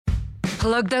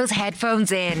Plug those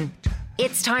headphones in.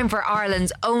 It's time for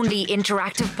Ireland's only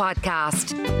interactive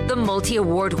podcast, the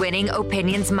multi-award winning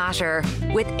Opinions Matter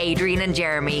with Adrian and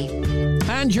Jeremy.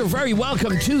 And you're very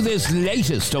welcome to this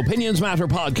latest Opinions Matter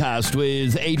podcast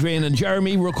with Adrian and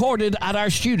Jeremy, recorded at our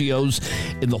studios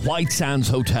in the White Sands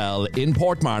Hotel in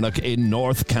Portmarnock in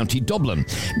North County Dublin.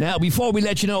 Now, before we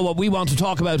let you know what we want to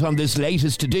talk about on this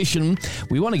latest edition,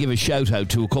 we want to give a shout out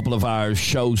to a couple of our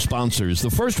show sponsors. The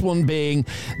first one being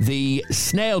the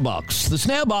Snail Box. The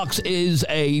Snail Box is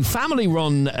a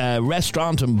family-run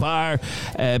restaurant and bar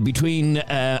between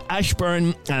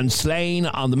Ashburn and Slane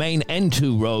on the main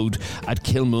N2 road at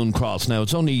Kilmoon Cross. Now,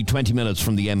 it's only 20 minutes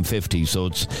from the M50, so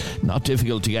it's not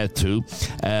difficult to get to.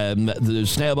 The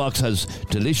Snail Box has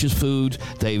delicious food.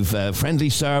 They've friendly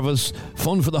service,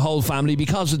 fun for the whole family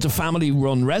because it's a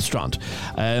family-run restaurant.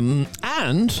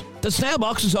 And the Snail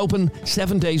Box is open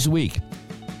 7 days a week.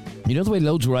 You know the way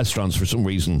loads of restaurants, for some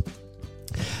reason,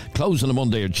 closed on a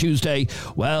Monday or Tuesday?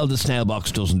 Well, the Snail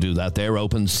Box doesn't do that. They're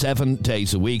open 7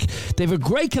 days a week. They have a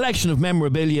great collection of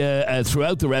memorabilia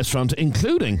throughout the restaurant,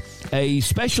 including a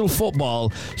special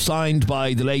football signed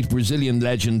by the late Brazilian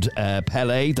legend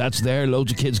Pelé. That's there.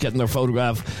 Loads of kids getting their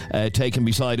photograph taken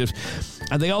beside it.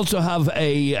 And they also have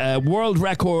a world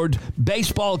record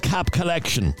baseball cap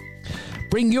collection.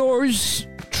 Bring yours,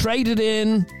 trade it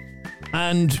in,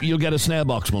 and you'll get a Snail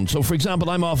Box one. So, for example,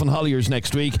 I'm off on Holliers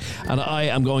next week, and I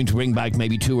am going to bring back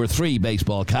maybe 2 or 3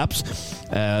 baseball caps.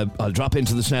 I'll drop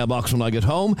into the Snail Box when I get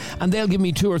home, and they'll give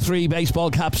me 2 or 3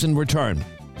 baseball caps in return.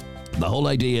 The whole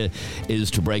idea is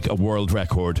to break a world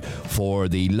record for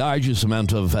the largest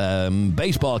amount of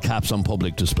baseball caps on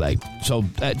public display. So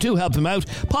do help them out.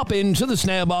 Pop into the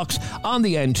Snail Box on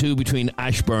the N2 between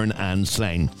Ashburn and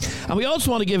Slane. And we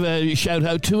also want to give a shout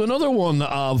out to another one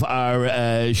of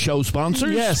our show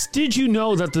sponsors. Yes, did you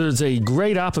know that there's a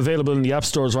great app available in the app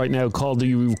stores right now called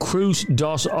the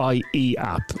Recruit.ie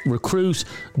app?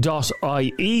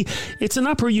 Recruit.ie. It's an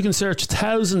app where you can search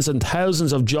thousands and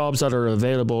thousands of jobs that are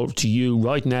available to you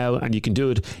right now, and you can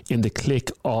do it in the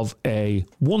click of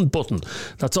one button.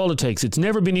 That's all it takes. It's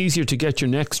never been easier to get your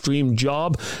next dream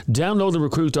job. Download the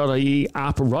Recruit.ie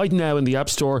app right now in the App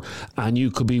Store, and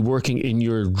you could be working in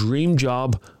your dream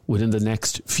job within the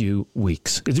next few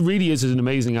weeks. It really is an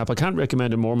amazing app. I can't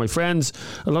recommend it more. A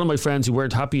lot of my friends who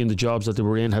weren't happy in the jobs that they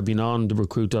were in have been on the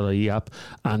Recruit.ie app,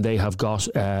 and they have got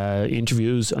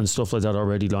interviews and stuff like that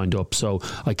already lined up. So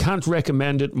I can't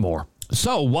recommend it more.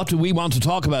 So, what do we want to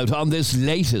talk about on this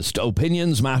latest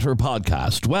Opinions Matter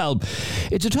podcast? Well,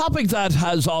 it's a topic that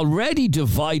has already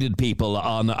divided people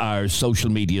on our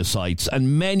social media sites,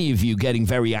 and many of you getting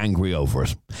very angry over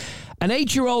it. An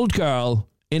 8-year-old girl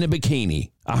in a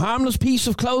bikini, a harmless piece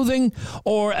of clothing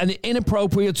or an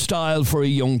inappropriate style for a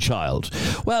young child?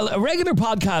 Well, a regular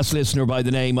podcast listener by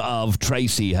the name of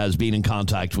Tracy has been in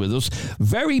contact with us,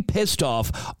 very pissed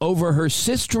off over her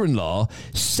sister-in-law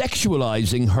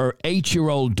sexualising her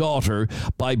 8-year-old daughter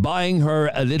by buying her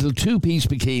a little 2-piece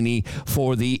bikini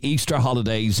for the Easter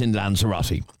holidays in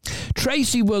Lanzarote.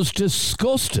 Tracy was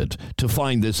disgusted to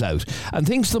find this out and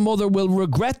thinks the mother will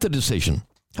regret the decision.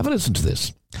 Have a listen to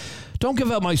this. Don't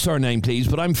give out my surname, please,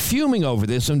 but I'm fuming over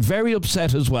this and very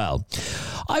upset as well.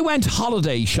 I went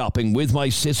holiday shopping with my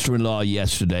sister-in-law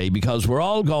yesterday because we're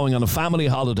all going on a family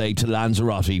holiday to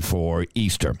Lanzarote for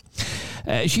Easter.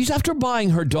 She's after buying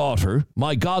her daughter,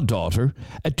 my goddaughter,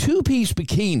 a 2-piece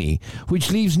bikini, which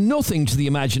leaves nothing to the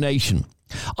imagination.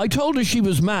 I told her she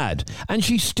was mad, and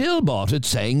she still bought it,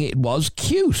 saying it was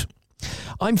cute.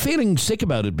 I'm feeling sick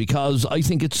about it because I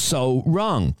think it's so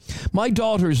wrong. My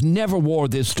daughters never wore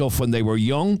this stuff when they were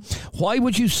young. Why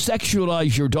would you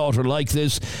sexualise your daughter like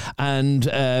this and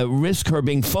risk her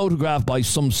being photographed by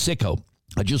some sicko?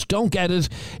 I just don't get it.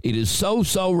 It is so,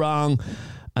 so wrong.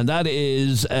 And that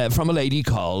is from a lady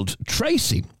called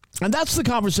Tracy. And that's the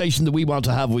conversation that we want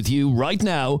to have with you right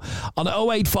now on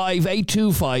 085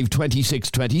 825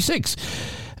 2626.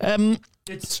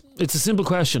 It's a simple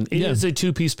question. Is a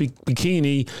 2-piece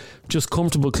bikini just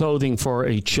comfortable clothing for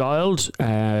a child,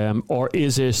 or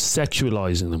is it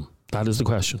sexualising them? That is the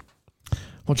question.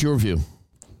 What's your view?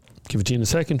 Give it to you in a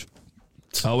second.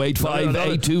 085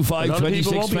 825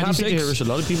 2626. A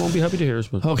lot of people won't be happy to hear us.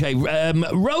 Okay,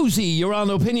 Rosie, you're on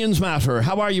Opinions Matter.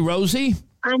 How are you, Rosie?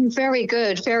 I'm very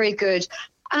good, very good.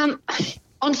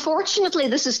 Unfortunately,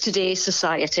 this is today's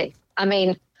society. I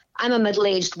mean, I'm a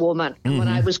middle-aged woman. And when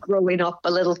I was growing up, a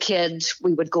little kid,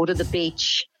 we would go to the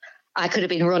beach I could have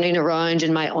been running around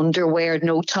in my underwear,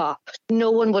 no top.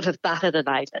 No one would have batted an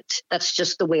eyelid. That's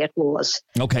just the way it was.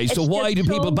 Okay, so why do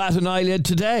people bat an eyelid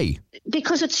today?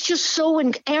 Because it's just so,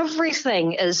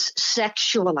 everything is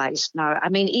sexualized now. I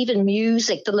mean, even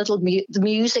music, the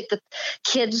music that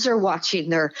kids are watching,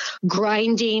 they're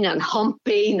grinding and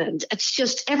humping, and it's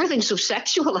just, everything's so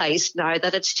sexualized now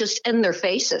that it's just in their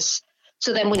faces.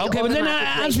 So then when okay, but then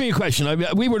answer me a question.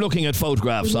 We were looking at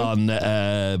photographs on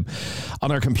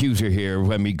our computer here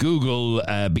when we Google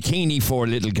bikini for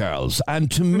little girls.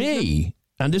 And to me,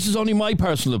 and this is only my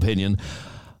personal opinion,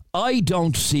 I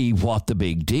don't see what the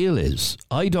big deal is.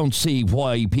 I don't see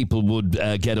why people would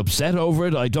get upset over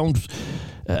it. I don't...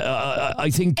 I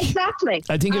think exactly.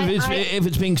 I think if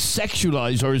it's being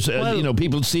sexualized, or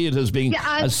people see it as being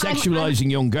as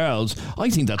sexualizing young girls, I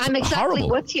think that's I'm exactly horrible.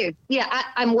 with you. Yeah,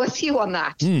 I'm with you on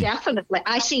that. Definitely,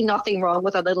 I see nothing wrong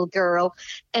with a little girl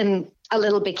in a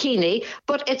little bikini,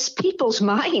 but it's people's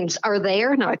minds are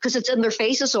there now because it's in their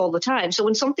faces all the time. So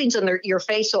when something's in your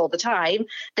face all the time,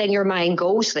 then your mind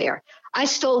goes there. I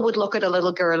still would look at a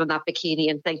little girl in that bikini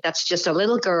and think that's just a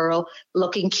little girl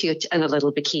looking cute in a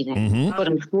little bikini. But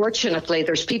unfortunately,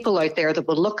 there's people out there that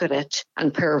will look at it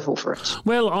and perv over it.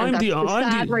 Well, I'm the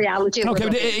reality.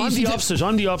 Okay, I'm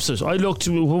the opposite. I looked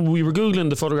when we were Googling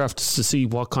the photographs to see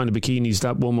what kind of bikinis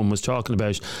that woman was talking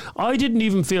about. I didn't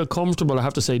even feel comfortable, I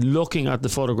have to say, looking at the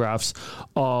photographs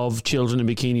of children in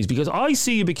bikinis, because I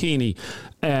see a bikini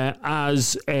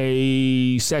as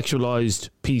a sexualized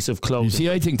piece of clothing. You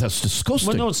see, I think that's disgusting.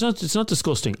 Well, no, it's not. It's not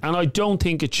disgusting, and I don't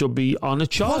think it should be on a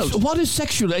child. What is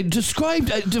sexual? Define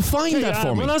that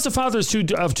for me. Well, as a father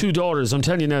of two daughters, I'm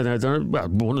telling you now,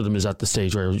 one of them is at the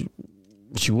stage where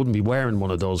she wouldn't be wearing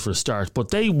one of those for a start, but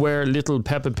they wear little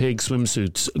Peppa Pig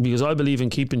swimsuits because I believe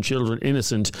in keeping children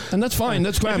innocent. And that's fine,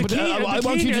 that's grand, but I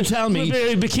want you to tell me.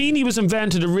 A bikini was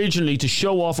invented originally to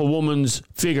show off a woman's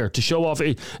figure, to show off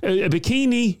a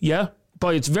bikini,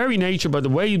 by its very nature, by the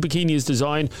way bikini is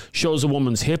designed, shows a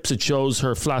woman's hips, it shows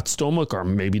her flat stomach, or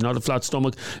maybe not a flat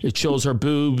stomach, it shows her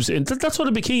boobs, and that's what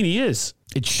a bikini is.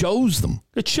 It shows them.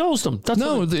 It shows them.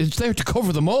 It's there to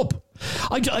cover them up.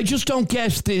 I just don't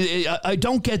get I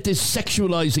don't get this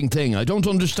sexualizing thing. I don't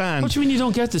understand. What do you mean you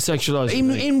don't get the sexualizing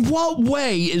thing? In what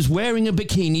way is wearing a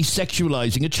bikini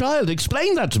sexualizing a child?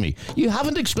 Explain that to me. You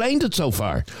haven't explained it so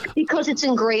far. Because it's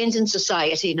ingrained in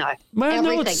society now. Well,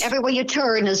 everything, everywhere you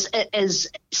turn is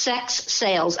sex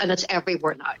sales, and it's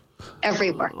everywhere now.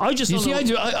 Everywhere. I just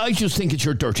think it's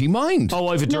your dirty mind. Oh,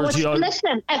 I have a dirty eye.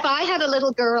 Listen, if I had a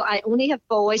little girl, I only have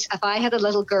boys. If I had a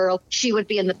little girl, she would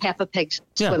be in the Peppa Pig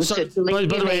swimsuit. By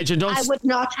the way, Agent, I would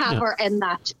not have her in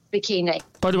that bikini.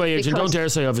 By the way, Agent, don't dare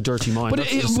say I have a dirty mind.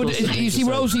 But you see,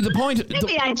 Rosie, the point...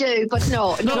 Maybe I do, but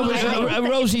no.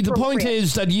 Rosie, the point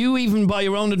is that you, even by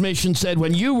your own admission, said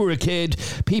when you were a kid,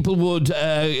 people would...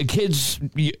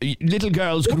 little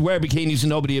girls could wear bikinis and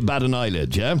nobody would bat an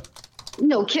eyelid, yeah?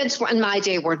 No, kids in my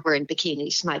day weren't wearing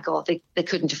bikinis. My God, they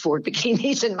couldn't afford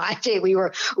bikinis in my day. We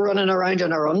were running around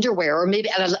in our underwear, or maybe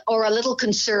a little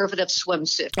conservative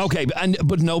swimsuit. Okay,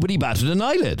 but nobody batted an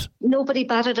eyelid. Nobody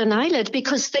batted an eyelid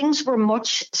because things were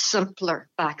much simpler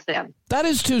back then. That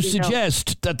is to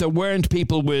suggest that there weren't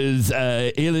people with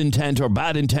ill intent or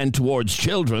bad intent towards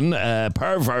children,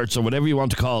 perverts or whatever you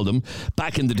want to call them,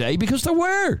 back in the day, because there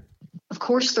were. Of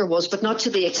course there was, but not to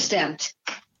the extent.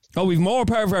 Oh, we've more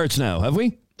perverts now, have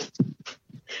we?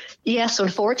 Yes,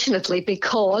 unfortunately,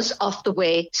 because of the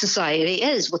way society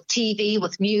is, with TV,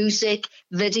 with music,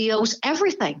 videos,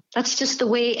 everything. That's just the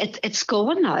way it's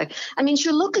going now. I mean,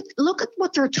 you look at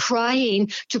what they're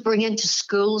trying to bring into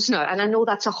schools now, and I know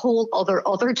that's a whole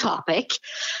other topic,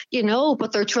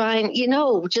 but they're trying,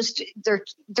 they're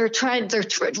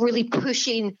really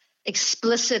pushing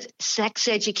explicit sex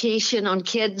education on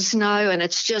kids now, and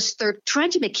it's just they're trying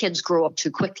to make kids grow up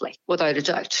too quickly, without a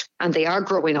doubt, and they are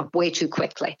growing up way too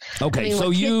quickly. Okay,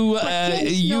 so you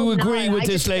agree with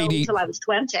this lady? Until I was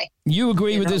 20. You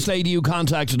agree with this lady who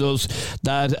contacted us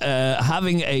that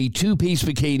having a two-piece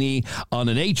bikini on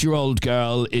an 8-year-old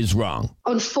girl is wrong?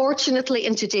 Unfortunately,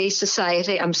 in today's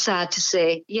society, I'm sad to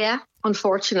say, yeah.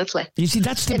 Unfortunately. You see,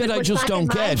 that's the bit I just don't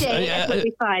get. It would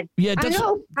be fine. Yeah,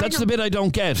 that's the bit I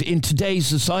don't get. In today's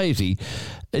society,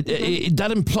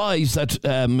 that implies that,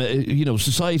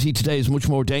 society today is much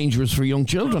more dangerous for young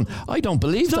children. I don't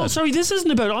believe that. No, sorry, this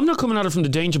isn't about... I'm not coming at it from the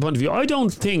danger point of view. I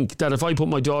don't think that if I put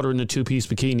my daughter in a two-piece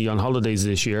bikini on holidays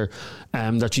this year,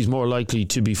 that she's more likely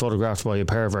to be photographed by a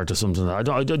pervert or something.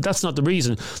 That's not the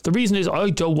reason. The reason is I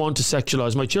don't want to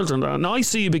sexualise my children. And I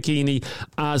see a bikini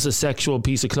as a sexual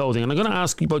piece of clothing. And I'm going to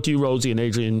ask about you, Rosie and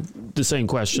Adrian, the same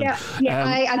question. Yeah,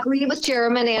 I agree with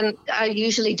Jeremy, and I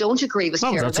usually don't agree with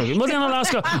Jeremy. That's okay. Well, then I'll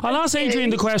ask I'll ask Adrian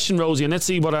the question, Rosie, and let's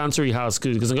see what answer he has,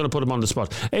 because I'm going to put him on the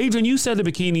spot. Adrian, you said a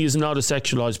bikini is not a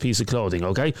sexualised piece of clothing,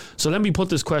 okay? So let me put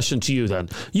this question to you then.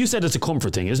 You said it's a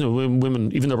comfort thing, isn't it?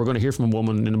 Women, even though we're going to hear from a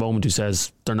woman in a moment who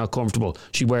says they're not comfortable,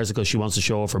 she wears it because she wants to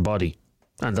show off her body.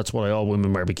 And that's why all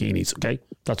women wear bikinis, okay?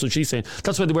 That's what she's saying.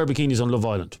 That's why they wear bikinis on Love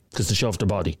Island, because they show off their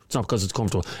body. It's not because it's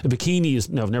comfortable. A bikini is,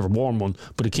 now I've never worn one,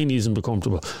 but a bikini isn't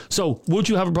comfortable. So would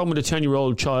you have a problem with a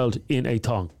 10-year-old child in a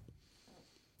thong?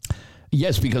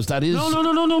 Yes, because that is...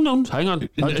 No. Hang on.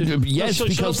 Yes,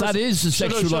 because that is a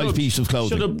sexualised piece of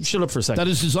clothing. Shut up for a second.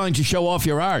 That is designed to show off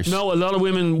your arse. No, a lot of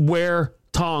women wear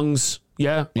thongs,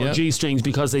 or G-strings,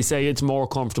 because they say it's more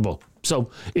comfortable.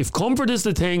 So if comfort is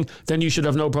the thing, then you should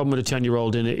have no problem with a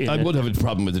 10-year-old in it. I would have a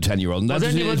problem with a 10-year-old. That's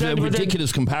a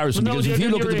ridiculous comparison, because if you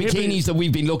look at the bikinis that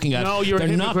we've been looking at, they're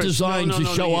not designed to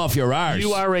show off your arse.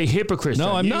 You are a hypocrite.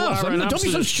 No, I'm not. Don't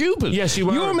be so stupid. Yes, you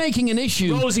are. You're making an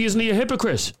issue. Rosie, isn't he a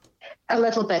hypocrite? A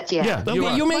little bit, yeah.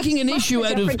 You're making an issue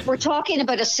out of... We're talking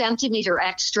about a centimetre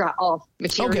extra of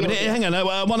material. Okay, but hang on.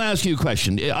 I want to ask you a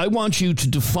question. I want you to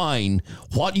define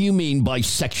what you mean by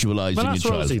sexualising a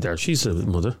child. Rosie there. She's a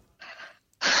mother.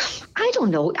 I don't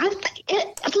know.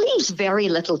 It leaves very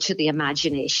little to the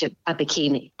imagination, a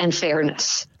bikini, in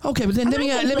fairness. Okay, but then let me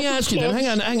ask you then.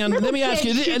 Hang on. Let me ask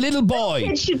you. A little boy.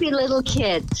 It should be little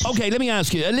kids. Okay, let me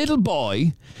ask you. A little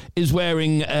boy is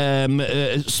wearing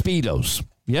Speedos.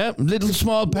 Yeah, little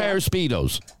small pair of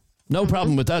Speedos. No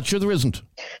problem with that. Sure, there isn't.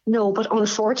 No, but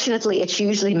unfortunately, it's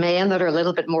usually men that are a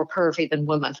little bit more pervy than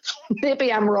women.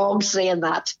 Maybe I'm wrong saying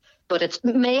that. But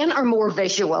men are more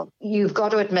visual. You've got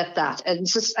to admit that.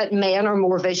 It's just, men are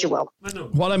more visual.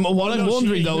 What I'm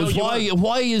wondering though is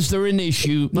why is there an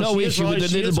issue? No issue with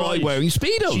the little boy wearing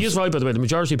Speedos. She is right, by the way. The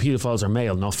majority of paedophiles are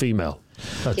male, not female.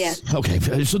 Okay,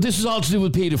 so this is all to do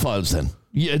with paedophiles then.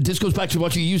 Yeah, this goes back to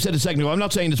what you said a second ago. I'm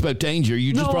not saying it's about danger.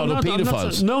 You just brought up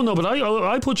paedophiles. No, but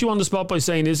I put you on the spot by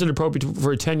saying, is it appropriate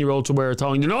for a 10-year-old to wear a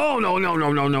thong? No.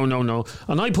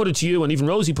 And I put it to you, and even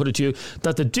Rosie put it to you,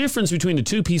 that the difference between a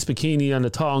two-piece bikini and a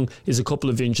thong is a couple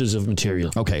of inches of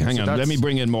material. Okay, hang on. Let me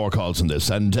bring in more calls on this.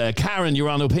 And Karen, you're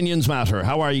on Opinions Matter.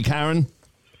 How are you, Karen?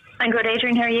 I'm good,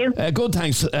 Adrian. How are you? Good,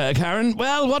 thanks, Karen.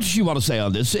 Well, what does you want to say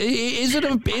on this? Is it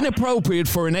inappropriate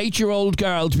for an 8-year-old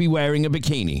girl to be wearing a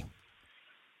bikini?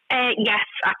 Yes,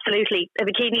 absolutely. A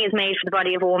bikini is made for the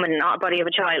body of a woman, not a body of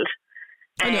a child.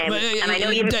 And I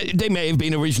know they may have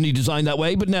been originally designed that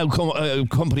way, but now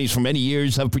companies for many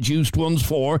years have produced ones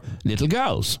for little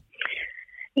girls.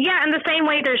 Yeah, in the same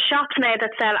way there's shops now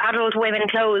that sell adult women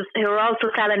clothes who are also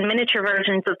selling miniature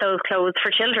versions of those clothes for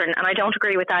children, and I don't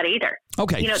agree with that either.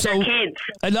 Okay, so they're kids.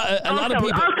 A lot of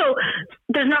people... Also,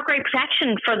 there's not great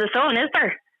protection for the sun, is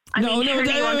there? I mean,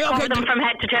 you want to cover them from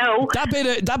head to toe.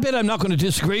 That bit I'm not going to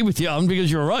disagree with you on, because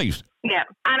you're right. Yeah,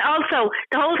 and also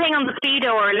the whole thing on the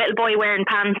Speedo or a little boy wearing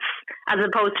pants as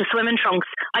opposed to swimming trunks.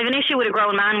 I have an issue with a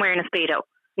grown man wearing a Speedo,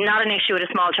 not an issue with a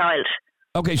small child.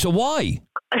 Okay, so why?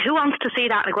 Who wants to see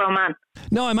that in a grown man?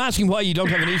 No, I'm asking why you don't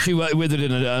have an issue with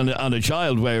it on a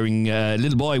child wearing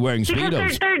little boy wearing Speedos.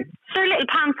 Because they're little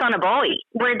pants on a boy.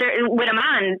 With a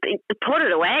man, put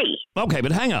it away. Okay,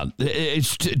 but hang on.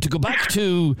 It's to go back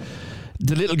to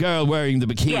the little girl wearing the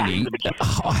bikini. Yeah.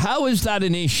 How is that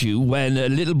an issue when a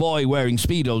little boy wearing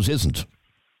Speedos isn't?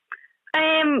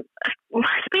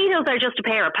 Speedos are just a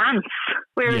pair of pants,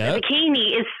 whereas a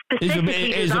bikini is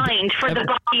specifically designed for the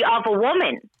body of a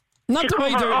woman. Not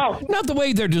the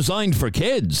way they're designed for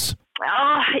kids.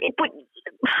 But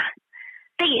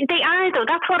they are though.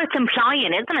 That's what it's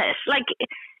implying, isn't it? Like,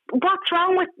 what's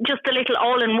wrong with just the little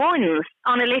all-in-ones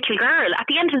on a little girl? At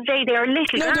the end of the day, they are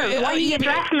little girls. Why are you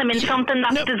dressing them in something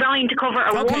that's designed to cover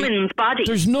a woman's body?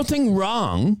 There's nothing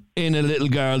wrong in a little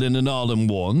girl in an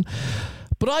all-in-one.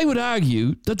 But I would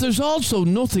argue that there's also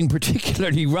nothing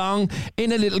particularly wrong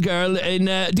in a little girl.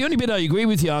 The only bit I agree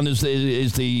with you on is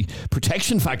the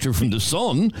protection factor from the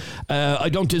sun. I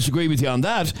don't disagree with you on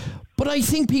that. But I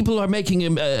think people are making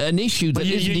an issue that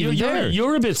isn't even there.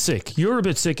 You're a bit sick. You're a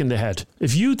bit sick in the head.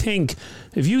 If you think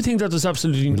that there's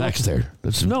absolutely relax there.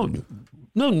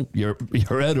 No, you're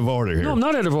out of order here. No, I'm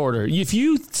not out of order. If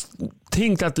you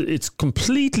think that it's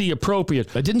completely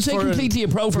appropriate, I didn't say completely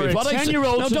appropriate. For a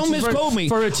 10-year-old, no, don't misquote me.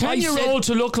 For a 10-year-old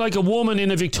to look like a woman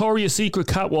in a Victoria's Secret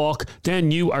catwalk,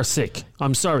 then you are sick.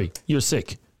 I'm sorry, you're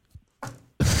sick.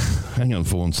 Hang on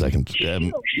for 1 second. I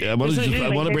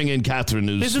want to bring in Catherine.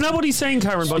 Isn't that what he's saying,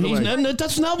 Karen, by the way? No,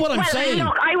 that's not what I'm saying.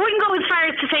 Look, I wouldn't go as far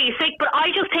as to say he's sick, but I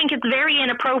just think it's very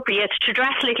inappropriate to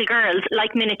dress little girls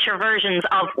like miniature versions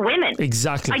of women.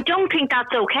 Exactly. I don't think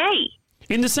that's okay.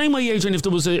 In the same way, Adrian, if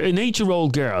there was an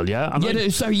 8-year-old girl, yeah?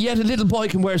 Yet a little boy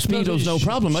can wear Speedos, no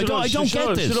problem. I don't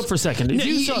get this. Shut up for a second.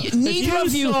 Neither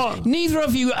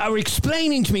of you are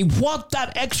explaining to me what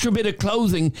that extra bit of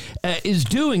clothing is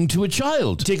doing to a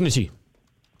child. Dignity.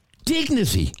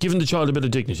 Giving the child a bit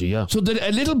of dignity, yeah. So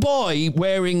a little boy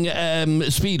wearing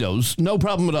Speedos, no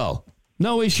problem at all.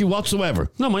 No issue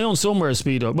whatsoever. No, my own son wears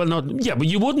Speedo. Well, but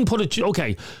you wouldn't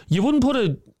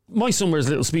put my son wears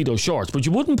little Speedo shorts, but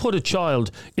you wouldn't put a child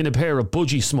in a pair of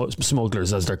budgie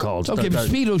smugglers, as they're called. Okay, but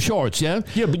Speedo shorts, yeah?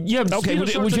 Yeah. Okay,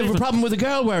 would you have a problem with a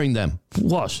girl wearing them?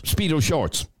 What? Speedo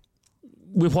shorts.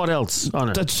 With what else on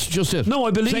it? That's just it. No,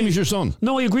 I believe... Same as your son.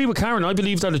 No, I agree with Karen. I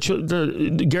believe that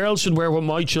the girls should wear what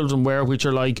my children wear, which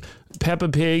are like Peppa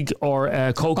Pig or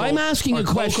Coco. I'm asking a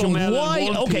question.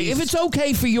 Why? Okay, if it's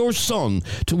okay for your son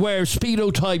to wear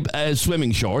Speedo type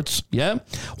swimming shorts, yeah?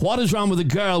 What is wrong with a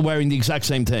girl wearing the exact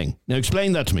same thing? Now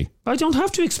explain that to me. I don't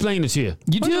have to explain it to you.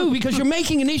 You do, because you're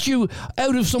making an issue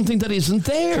out of something that isn't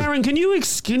there. Karen, can you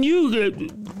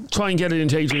try and get it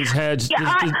into Adrian's head? Yeah,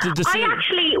 I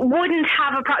actually wouldn't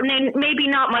have a problem. Maybe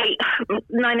not my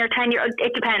 9 or 10 year.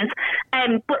 It depends.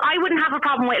 But I wouldn't have a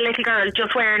problem with a little girl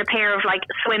just wearing a pair of like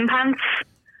swim pants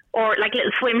or like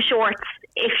little swim shorts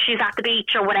if she's at the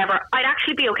beach or whatever. I'd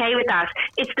actually be okay with that.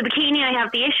 It's the bikini I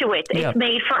have the issue with. Yeah. It's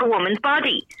made for a woman's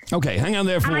body. Okay, hang on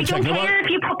there for 1 second. I don't care if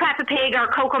you put Peppa Pig or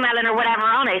Coco Melon or whatever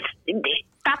on it.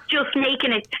 That's just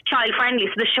making it child friendly,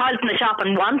 so the child's in the shop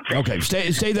and wants it. Okay,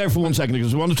 stay there for 1 second,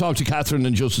 because I want to talk to Catherine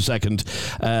in just a second.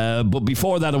 But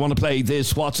before that, I want to play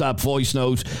this WhatsApp voice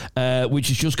note, which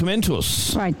has just come into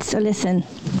us. Right, so listen.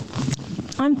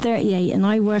 I'm 38 and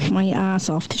I work my ass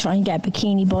off to try and get a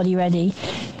bikini body ready.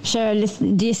 Sure,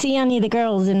 listen, do you see any of the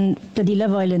girls in bloody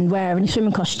Love Island wearing a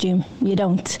swimming costume? You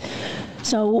don't.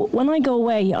 So when I go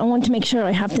away, I want to make sure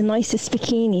I have the nicest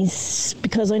bikinis,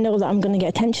 because I know that I'm going to get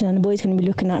attention and the boys going to be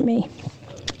looking at me.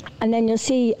 And then you'll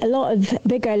see a lot of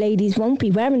bigger ladies won't be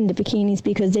wearing the bikinis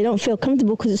because they don't feel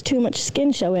comfortable because there's too much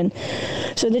skin showing.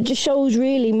 So that just shows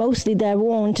really mostly they're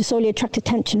worn to solely attract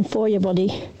attention for your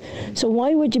body. So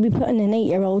why would you be putting an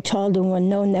 8-year-old child in one,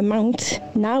 knowing the amount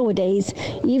nowadays,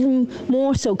 even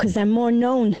more so because they're more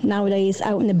known nowadays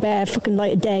out in the bare fucking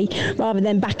light of day, rather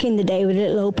than back in the day with a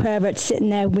little old pervert sitting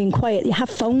there being quiet. You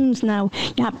have phones now,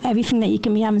 you have everything that you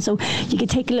can be having, so you could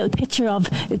take a little picture of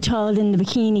the child in the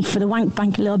bikini for the wank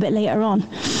bank a little bit later on.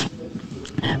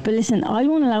 But listen, I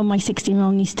won't allow my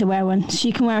 16-year-old niece to wear one.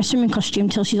 She can wear a swimming costume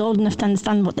till she's old enough to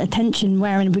understand what the attention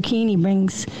wearing a bikini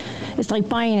brings. It's like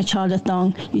buying a child a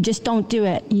thong. You just don't do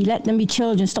it. You let them be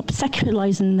children. Stop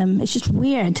sexualizing them. It's just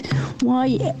weird.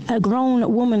 Why a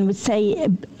grown woman would say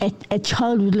a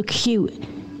child would look cute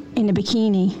in a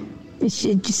bikini.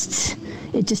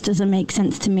 It just doesn't make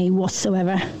sense to me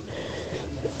whatsoever.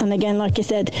 And again, like I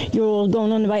said, you're all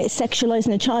going on about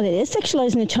sexualising a child. It is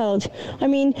sexualising a child. I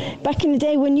mean, back in the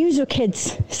day when you were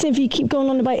kids, so if you keep going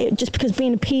on about it just because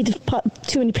being too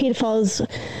many paedophiles,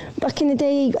 back in the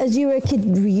day as you were a kid,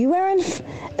 were you wearing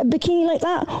a bikini like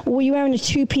that? Or were you wearing a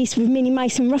two-piece with Minnie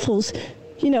Mouse and ruffles?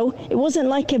 You know, it wasn't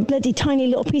like a bloody tiny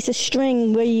little piece of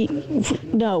string where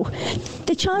no.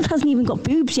 The child hasn't even got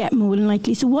boobs yet, more than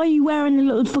likely, so why are you wearing a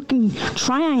little fucking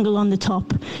triangle on the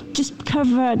top? Just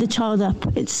cover the child up.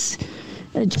 It's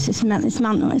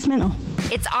mental.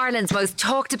 It's Ireland's most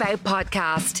talked about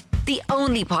podcast. The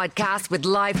only podcast with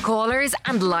live callers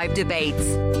and live debates.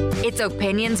 It's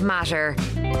Opinions Matter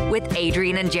with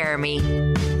Adrian and Jeremy.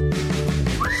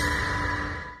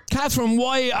 Catherine,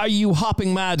 why are you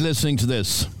hopping mad listening to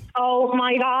this? Oh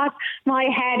my God, my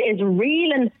head is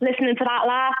reeling listening to that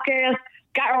last girl.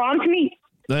 Get her on to me.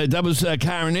 That was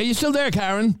Karen. Are you still there,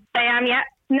 Karen? I am, yeah.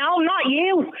 No, not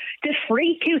you. The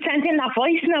freak who sent in that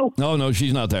voice note. No,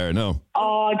 she's not there, no.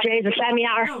 Oh, Jesus, let me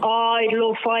at her. Oh, I'd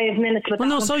love 5 minutes with that.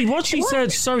 No, sorry, what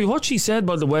she said,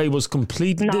 by the way, was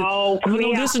completely... No,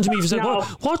 listen to me for a second. No.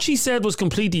 What she said was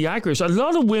completely accurate. A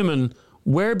lot of women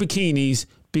wear bikinis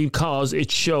because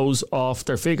it shows off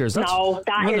their figures. That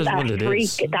is a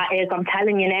freak. That is, I'm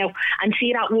telling you now. And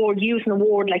see that word, using a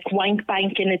word like wank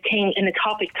bank in a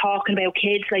topic talking about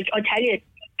kids. Like, I tell you,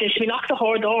 they should be knocked the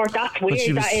whole door. That's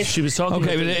weird. She was talking.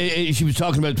 Okay, but she was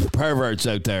talking about perverts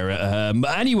out there.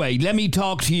 Anyway, let me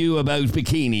talk to you about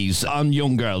bikinis on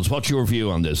young girls. What's your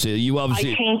view on this? You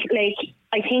obviously.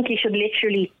 I think you should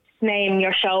literally name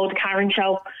your show the Karen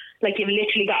Show. Like, you've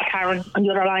literally got a Karen on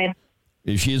the other line.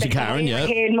 She is a Karen, yeah. I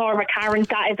heard more of a Karen.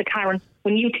 That is a Karen.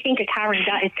 When you think a Karen,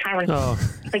 that is Karen. Oh.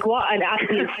 Like, what an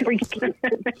absolute freak.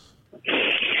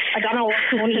 I don't know what's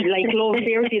funny. Like, love,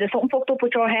 seriously, there's something fucked up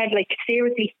with your head. Like,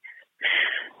 seriously.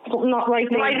 something not right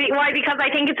there. Why? Because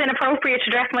I think it's inappropriate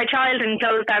to dress my child in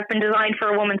clothes that have been designed for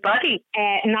a woman's body.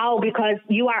 No, because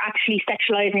you are actually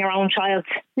sexualising your own child.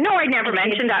 No, I never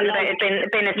mentioned that about it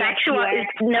being a sexual.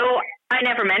 No, I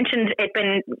never mentioned it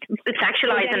been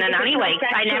sexualising in any way.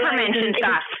 I never mentioned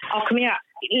that. Oh, come here.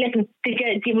 Listen,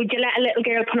 would you let a little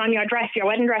girl put on your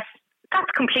wedding dress?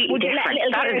 That's completely different.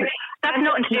 That's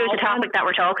nothing to do with the topic that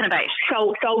we're talking about.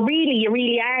 So really, you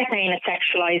really are saying it's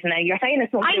sexualising now. You're saying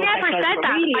it's not. I never said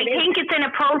that. Really I think it's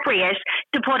inappropriate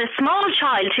to put a small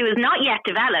child who is not yet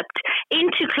developed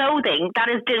into clothing that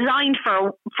is designed for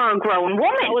a grown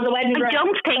woman. So was a wedding dress. I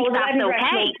don't think that's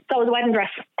okay. So was a wedding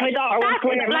dress. My daughter was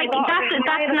wearing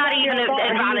that's not even a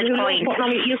valid point.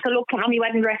 You used to look putting on my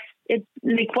wedding dress.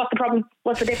 What's the problem?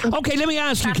 What's the difference? Okay, let me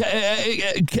ask you,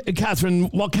 Catherine,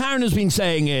 what Karen has been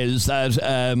saying is that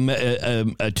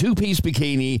a two-piece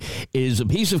bikini is a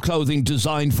piece of clothing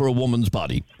designed for a woman's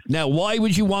body. Now, why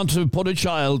would you want to put a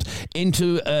child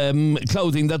into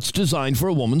clothing that's designed for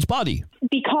a woman's body?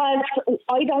 Because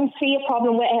I don't see a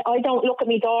problem with it. I don't look at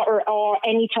my daughter or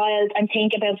any child and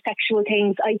think about sexual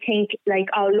things. I think,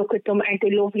 I'll look at them, aren't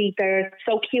they lovely? They're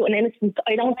so cute and innocent.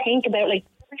 I don't think about,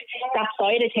 that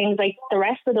side of things. Like the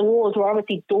rest of the world were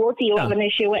obviously dirty. You have an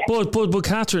issue with it. But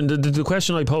Catherine, the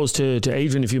question I posed to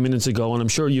Adrian a few minutes ago, and I'm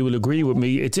sure you will agree with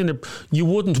me, you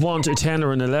wouldn't want a 10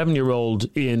 or an 11-year-old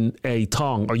in a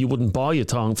thong, or you wouldn't buy a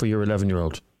thong for your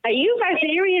 11-year-old. Are you very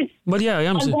serious? Well, yeah, I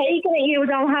am. I'm taking it you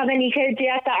don't have any kids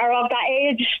yet that are of that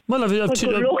age. Well, good luck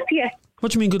to you.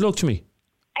 What do you mean, good luck to me?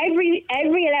 Every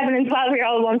 11 and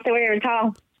 12-year-old wants to wear a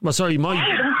thong. Well, sorry, well,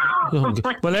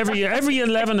 every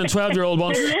 11 and 12-year-old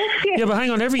wants. Yeah, but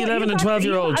hang on, every 11 and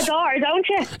 12-year-old. You got a daughter, don't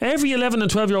you? Every 11 and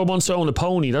 12-year-old wants to own a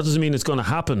pony. That doesn't mean it's going to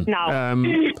happen. No.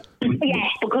 Yes,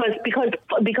 because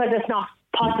it's not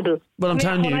possible. But I'm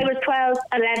telling you, when I was 12,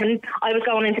 11, I was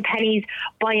going into Penny's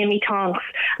buying me tongs.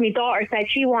 My daughter said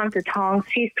she wanted tongs.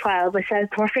 She's 12. I said,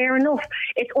 well, fair enough.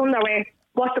 It's underwear.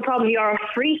 What's the problem? You're a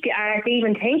freak. I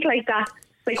even think like that.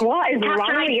 What is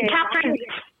wrong with you?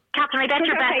 Catherine, I bet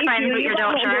you're best friends with your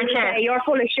daughter, aren't you? You're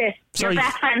full of shit. You're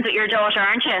best friends with your daughter,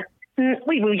 aren't you?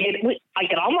 I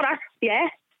get on with her, yeah.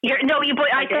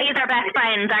 I'd say you're best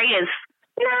friends, are you?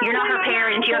 No, you're not her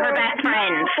parent, you're her best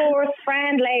friend. Ma first,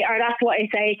 friend later, that's what I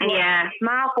say to her. Yeah.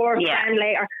 Ma first, friend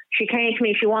later. She came to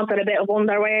me, she wanted a bit of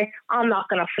underwear. I'm not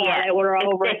going to fall out with her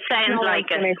over it. It sounds like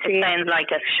it. It sounds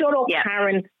like it. Shut up,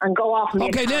 Karen, and go off.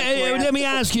 Okay, let me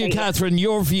ask you, Catherine,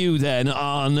 your view then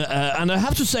on, and I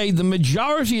have to say the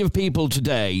majority of people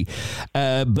today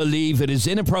believe it is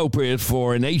inappropriate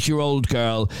for an 8-year-old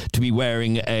girl to be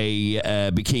wearing a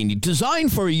bikini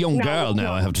designed for a young girl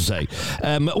now, I have to say.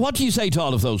 What do you say to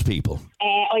all of those people?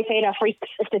 I say they're freaks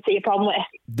if they see a problem with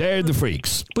it. They're the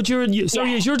freaks. But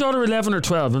is your daughter 11 or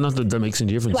 12? Not that makes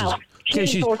any difference. Well,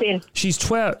 she's 14. She's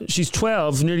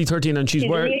 12, nearly 13, and she's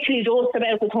wearing. Literally just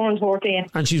about to turn 14.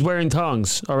 And she's wearing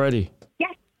thongs already. Yeah,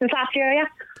 since last year, yeah.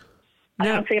 I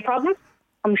don't see a problem.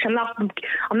 I'm not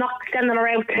sending her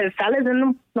out to fellas in them.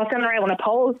 I'm not sending her out on a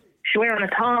pole. She's wearing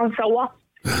a thong, so what?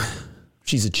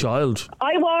 She's a child.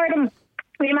 I wore them.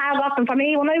 My ma got them for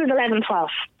me when I was 11, 12.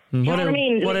 You know what I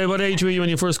mean? What age were you when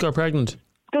you first got pregnant?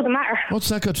 Doesn't matter. What's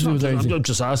that got to do with anything? I'm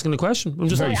just asking a question. I'm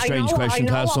just a very strange question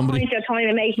to ask somebody. You're trying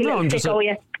to make you I'm the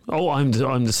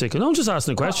sick. No, I'm just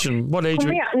asking a question. What age?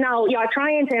 No, you're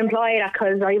trying to imply that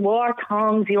because I wore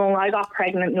tongs young, I got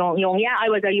pregnant young. Yeah, I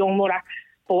was a young mother.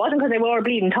 It wasn't because I wore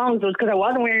bleeding tongs, it was because I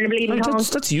wasn't wearing a bleeding tongs.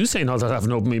 That's you saying all that. I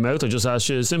haven't opened my mouth. I just asked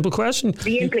you a simple question.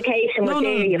 The implication was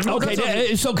there.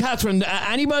 Okay, so Catherine,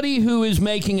 anybody who is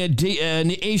making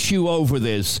an issue over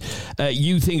this,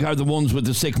 you think are the ones with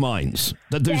the sick minds?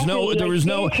 That there is no. They're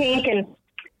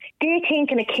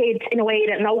thinking of kids in a way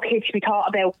that no kid should be taught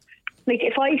about. Like,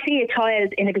 if I see a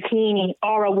child in a bikini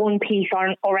or a one piece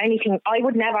or anything, I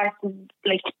would never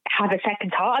have a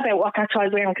second thought about what that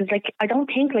child's wearing, because I don't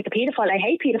think like a paedophile. I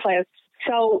hate paedophiles.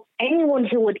 So anyone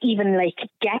who would even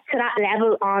get to that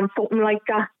level on something like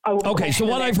that. Okay, so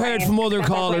what I've heard from other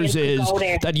callers is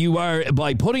that you are,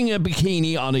 by putting a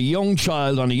bikini on a young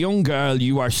child, on a young girl,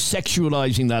 you are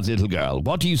sexualising that little girl.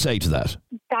 What do you say to that?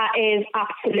 That is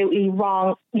absolutely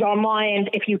wrong. Your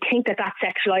mind, if you think that that's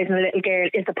sexualising a little girl,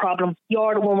 is the problem.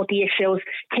 You're the one with the issues,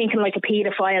 thinking like a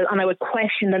paedophile, and I would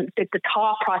question the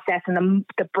thought process and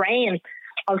the brain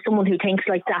of someone who thinks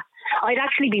like that. I'd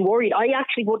actually be worried. I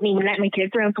actually wouldn't even let my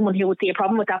kids around someone who would see a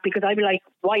problem with that, because I'd be like,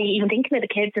 why are you even thinking of the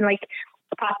kids in a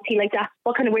capacity like that?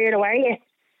 What kind of weirdo are you?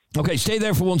 Okay, stay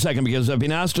there for 1 second, because I've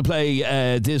been asked to play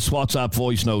this WhatsApp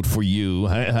voice note for you.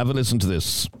 Have a listen to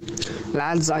this.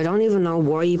 Lads, I don't even know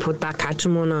why you put that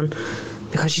Catherine one on,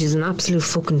 because she's an absolute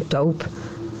fucking dope.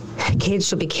 kids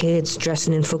should be kids,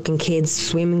 dressing in fucking kids'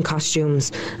 swimming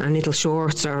costumes and little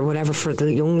shorts or whatever for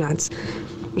the young lads.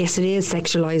 Yes, it is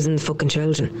sexualising the fucking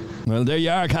children. Well, there you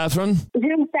are, Catherine.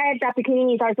 Who said that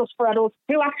bikinis are just for adults?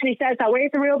 Who actually says that?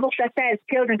 Where's the rule book that says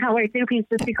children can't wear two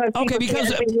pieces?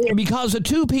 Because a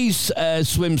two-piece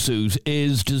swimsuit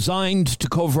is designed to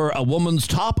cover a woman's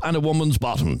top and a woman's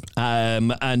bottom.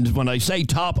 And when I say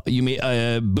top, you mean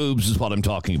boobs is what I'm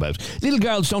talking about. Little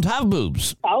girls don't have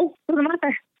boobs. Oh, doesn't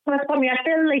matter. That's what I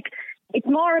feel like. It's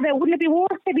more about, wouldn't it be worse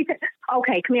if they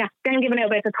okay, come here, then giving out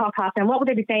about the top half, then what would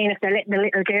they be saying if the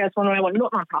little girls running around with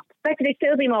nothing on top? Like, they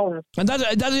still be moaning? And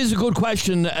that is a good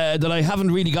question that I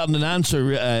haven't really gotten an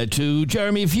answer to.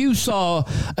 Jeremy, if you saw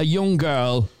a young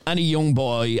girl and a young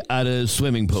boy at a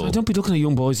swimming pool... So don't be looking at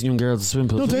young boys and young girls at swimming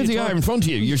pools. No, there they are in front of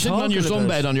you. You're sitting on your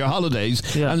sunbed on your holidays,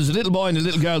 and there's a little boy and a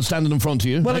little girl standing in front of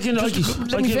you. Well,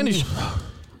 let me finish.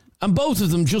 And both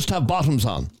of them just have bottoms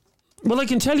on. Well, I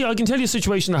can tell you a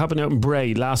situation that happened out in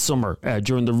Bray last summer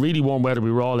during the really warm weather.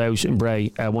 We were all out in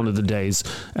Bray one of the days,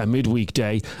 midweek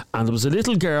day, and there was a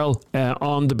little girl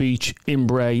on the beach in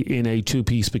Bray in a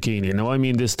two-piece bikini. Now, I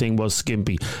mean, this thing was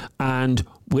skimpy, and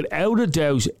without a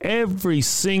doubt, every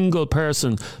single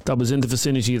person that was in the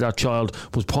vicinity of that child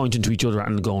was pointing to each other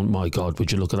and going, my God,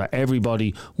 would you look at that?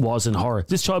 Everybody was in horror.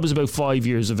 This child was about 5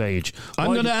 years of age.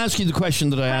 I'm going to ask you the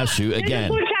question that I asked you again. There's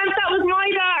a good chance that was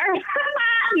my daughter.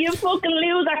 You fucking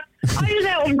loser. I was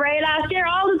out in Bray last year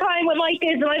all the time with my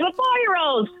kids, and I have a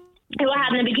 4-year-old who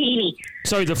had in a bikini.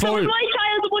 Sorry, the 4... So was my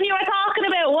child the one you were talking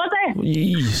about, was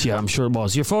it? Yeah, I'm sure it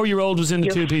was. Your 4-year-old was in the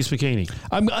two-piece bikini.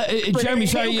 Jeremy,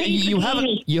 sorry,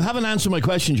 you haven't answered my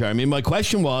question, Jeremy. My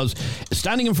question was,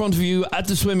 standing in front of you at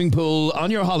the swimming pool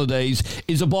on your holidays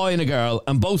is a boy and a girl,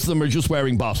 and both of them are just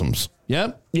wearing bottoms.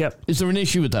 Yeah? Yeah. Is there an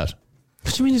issue with that?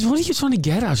 What do you mean? What are you trying to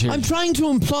get at here? I'm trying to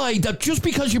imply that just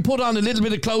because you put on a little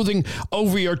bit of clothing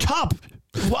over your top,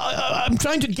 I'm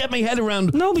trying to get my head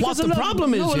around what the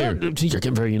problem is here. You're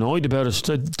getting very annoyed about it.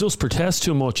 It does protest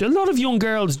too much. A lot of young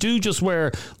girls do just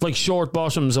wear like short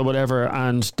bottoms or whatever,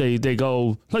 and they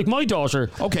go like my daughter.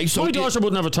 Okay, so my daughter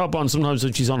wouldn't have a top on sometimes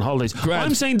when she's on holidays. Grand.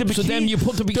 I'm saying the bikini. So then you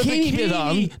put the bikini bit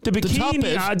on. The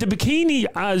bikini,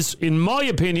 as in my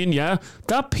opinion,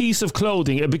 that piece of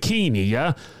clothing, a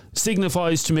bikini,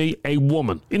 signifies to me a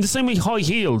woman. In the same way, high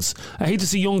heels. I hate to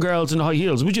see young girls in high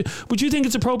heels. Would you think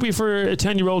it's appropriate for a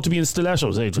 10-year-old to be in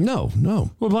stilettos, Adrian?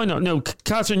 No. Well, why not? No,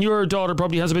 Catherine, your daughter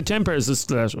probably has about 10 pairs of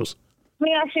stilettos.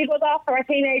 Yeah, she goes off for her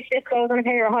teenage discos on a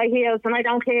pair of high heels, and I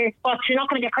don't care. But she's not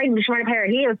going to get pregnant if she's wearing a pair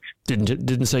of heels.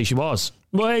 Didn't say she was.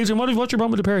 Well, Adrian, what's your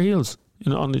problem with a pair of heels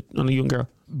on a young girl?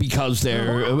 Because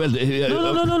they're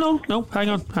No. Hang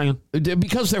on.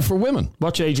 Because they're for women.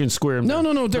 Watch Adrian squirm.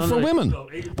 No. They're for women.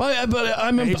 But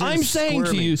I'm saying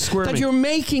to you that you're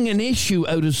making an issue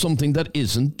out of something that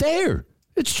isn't there.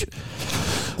 It's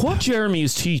what Jeremy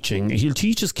is teaching. He'll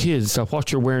teach his kids that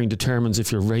what you're wearing determines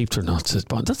if you're raped or not.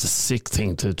 That's a sick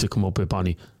thing to come up with,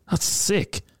 Bonnie. That's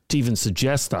sick to even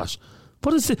suggest that.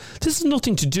 What is it? This has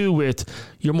nothing to do with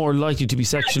you're more likely to be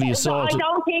sexually assaulted. I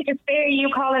don't think it's fair you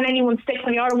calling anyone sick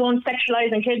when you're the one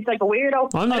sexualising kids like a weirdo.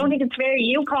 I don't think it's fair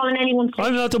you calling anyone sick.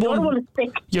 I'm not the one. You're the one that's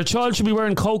sick. Your child should be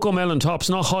wearing cocoa melon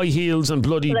tops, not high heels and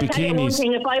bloody bikinis. Tell you one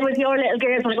thing, if I was your little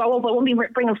girls, I wouldn't be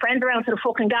bringing friends around to the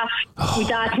fucking gaff. My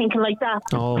dad thinking like that.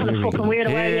 Oh,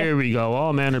 here we go.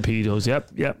 All men are pedos.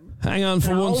 Yep. Hang on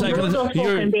for 1 second.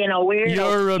 You're being a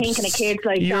weirdo, thinking of kids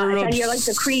like that. And you're like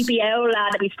the creepy owl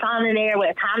lad that be standing there with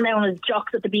his hand down his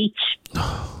jocks at the beach.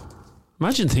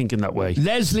 Imagine thinking that way.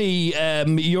 Leslie,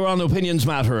 you're on Opinions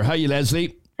Matter. How are you,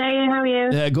 Leslie? Hey, how are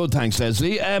you? Good, thanks,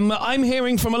 Leslie. I'm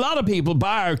hearing from a lot of people,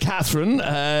 bar Catherine,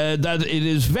 that it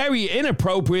is very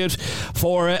inappropriate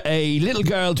for a little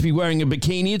girl to be wearing a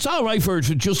bikini. It's all right for her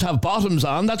to just have bottoms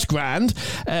on, that's grand,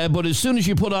 but as soon as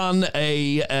you put on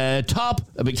a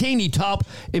bikini top,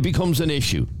 it becomes an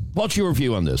issue. What's your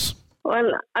view on this?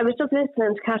 Well, I was just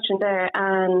listening to Catherine there,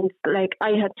 and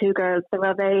I had 2 girls. They're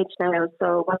of age now,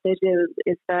 so what they do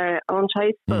is their own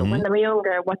choice. But when they were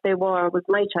younger, what they wore was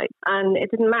my choice, and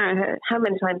it didn't matter how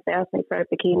many times they asked me for a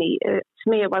bikini. To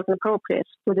me, it wasn't appropriate,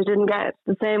 so they didn't get it.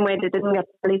 The same way they didn't get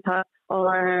belly top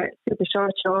or super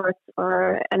short shorts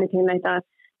or anything like that.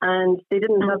 And they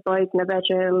didn't have boys in their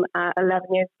bedroom at 11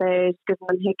 years of age, giving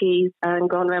them hickeys and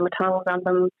going around with tongues on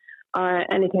them, or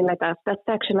anything like that. That's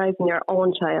sexualising your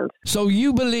own child. So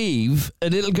you believe a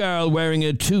little girl wearing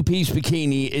a 2-piece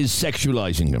bikini is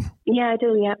sexualising them? Yeah, I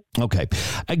do, yeah. Okay.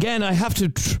 Again, I have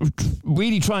to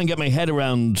really try and get my head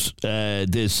around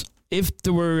this. If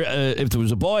there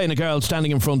was a boy and a girl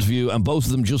standing in front of you and both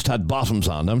of them just had bottoms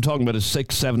on, I'm talking about a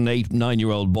 6, 7, 8,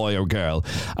 9-year-old boy or girl,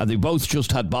 and they both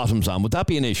just had bottoms on, would that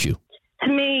be an issue? To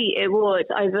me, it would.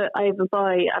 I have a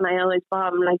boy, and I always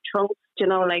bought him like trunks,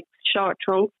 like short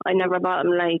trunks. I never bought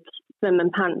him like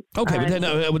swimming pants. Okay,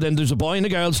 but then there's a boy and a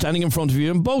girl standing in front of you,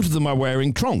 and both of them are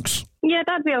wearing trunks. Yeah,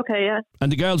 that'd be okay, yeah.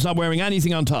 And the girl's not wearing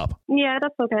anything on top. Yeah,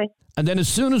 that's okay. And then as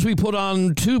soon as we put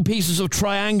on 2 pieces of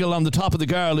triangle on the top of the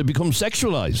girl, it becomes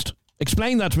sexualised.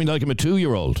 Explain that to me like I'm a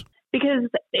 2-year-old. Because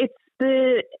it's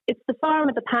the form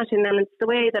of the pattern, and it's the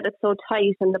way that it's so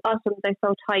tight, and the bottoms are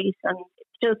so tight, and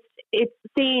it's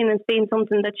seen as being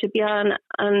something that should be on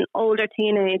an older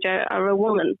teenager or a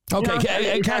woman.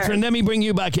 Okay, Catherine, let me bring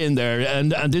you back in there,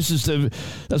 and this is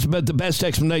that's about the best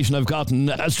explanation I've gotten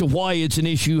as to why it's an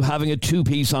issue having a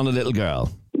 2-piece on a little girl.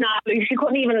 No, she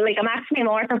couldn't even, I'm actually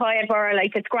mortified for her.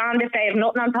 It's grand if they have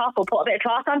nothing on top, or put a bit of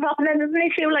cloth on top, and then there's an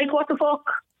issue. What the fuck?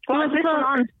 What's this one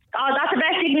on? Oh, that's the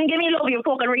best you can give me, love, you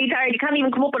fucking retard. You can't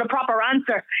even come up with a proper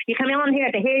answer. You come on here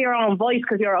to hear your own voice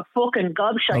because you're a fucking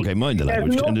gobshite. Okay, mind the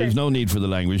language. And there's no need for the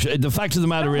language. The fact of the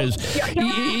matter is...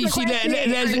 you see,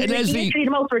 Leslie... literally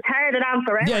the most retarded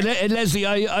answer ever. Yeah, Leslie,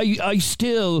 I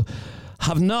still...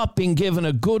 have not been given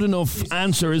a good enough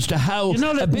answer as to how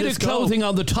a bit of clothing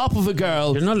on the top of a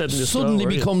girl suddenly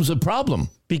becomes a problem.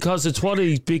 Because it's what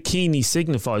a bikini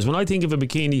signifies. When I think of a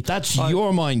bikini... That's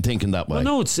your mind thinking that way. Well,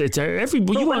 no, it's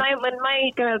everybody. When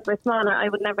my girls were smaller, I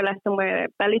would never let them wear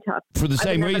belly tops. For the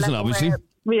same reason, obviously.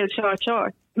 Real short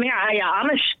shorts. Are you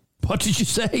Amish? What did you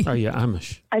say? Are you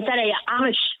Amish? I said, are you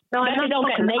Amish? No, I don't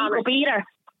get makeup either.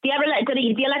 Do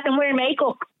you let them wear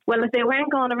makeup? Well, if they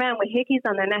weren't going around with hickeys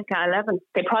on their neck at 11,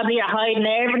 they probably are hiding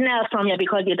everything else from you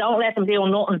because you don't let them do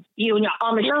nothing. You and your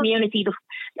Amish community,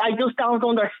 I just don't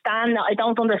understand that. I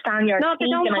don't understand your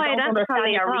thinking. I don't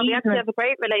understand your reasoning. We actually have a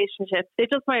great relationship. They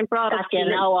just weren't brought up.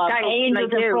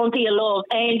 Angels in front of you, love.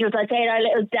 Angels, I say they're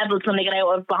little devils when they get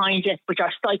out of behind you, with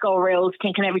your psycho rules,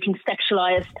 thinking everything's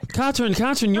sexualised.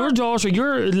 Catherine, your daughter,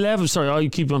 you're 11. Sorry, I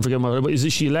keep on forgetting about her.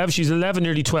 Is she 11? She's 11,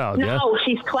 nearly 12, yeah? No,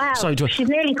 she's 12. Sorry, 12. She's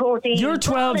nearly 14. You're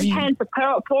 12.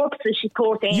 Purposes, she's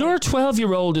 14. Your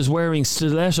 12-year-old is wearing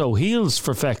stiletto heels,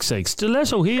 for feck's sake.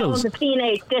 Stiletto heels. Going to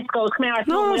teenage discos. Come here.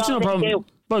 No, it's no problem.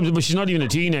 But she's not even a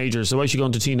teenager, so why is she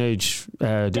going to teenage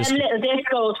discos? Them little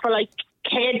discos for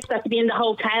kids that to be in the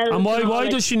hotel. And why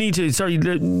does she need to? Sorry,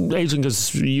 Adrian,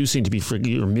 because you seem to be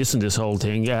you're missing this whole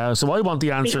thing. Yeah, so I want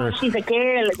the answer. Because she's a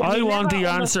girl. I want the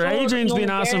answer. Adrian's been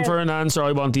asking for an answer.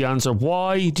 I want the answer.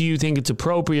 Why do you think it's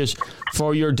appropriate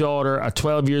for your daughter at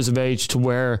 12 years of age to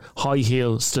wear high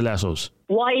heel stilettos?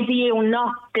 Why do you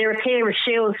not? They're a pair of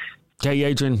shoes. Okay,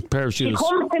 Adrian, pair of shoes. She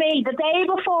comes to me the day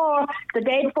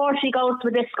before she goes to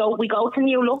a disco. We go to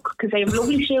New Look because they have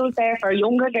lovely shoes there for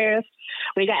younger girls.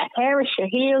 We get a pair of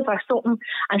heels or something,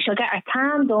 and she'll get her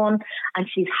tan done, and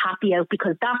she's happy out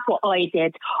because that's what I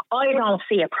did. I don't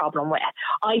see a problem with it.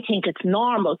 I think it's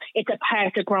normal. It's a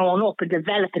part of growing up and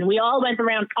developing. We all went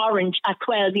around orange at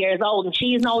 12 years old, and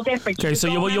she's no different. Okay, so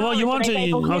you want a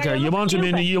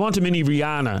mini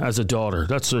Rihanna as a daughter.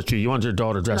 That's what you want your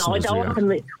daughter dressed as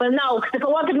Rihanna. Well, no, because if I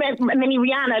wanted a mini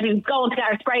Rihanna, I'd be going to get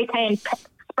her spray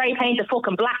painted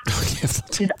fucking black.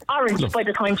 She's orange by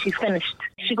the time she's finished.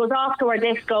 She goes off to her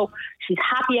disco. She's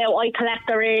happy out. I collect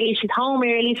her early. She's home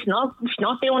early. She's not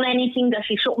doing anything that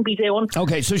she shouldn't be doing.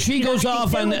 Okay, so she goes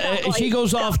off and she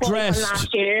goes off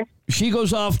dressed. She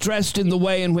goes off dressed in the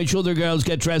way in which other girls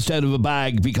get dressed out of a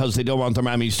bag because they don't want their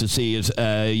mammies to see it.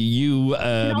 You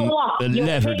know what?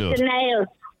 let her do it. The nails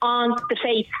on the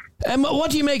face.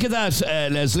 What do you make of that,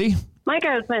 Leslie? My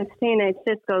girls went to teenage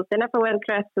discos. They never went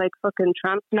dressed like fucking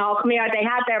tramps. No, come here. They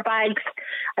had their bags.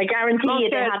 I guarantee you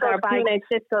they had their bags. Teenage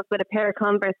discos with a pair of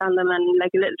Converse on them and a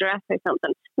little dress or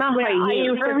something. Not I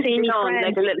used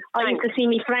to see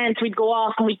me friends. We'd go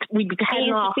off and we'd be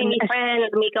heading off. I used to see me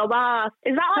friends and we'd go off.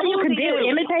 Is that all you can do?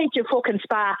 Imitate your fucking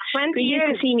spa. We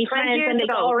used to see me friends and they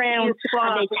go around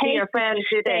and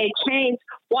they change.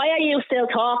 Why are you still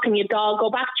talking, you dog? Go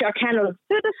back to your kennel.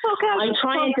 Who the fuck else? I'm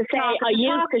trying to say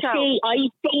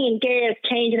I've seen girls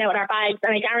changing out their bags,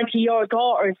 and I guarantee your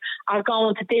daughters are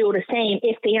going to do the same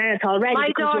if they aren't already.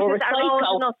 My daughters are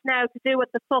old enough now to do what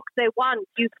the fuck they want.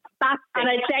 You bastard. And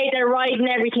I'd say they're riding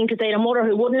everything because they had a mother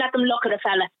who wouldn't let them look at a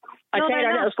fella. I'd say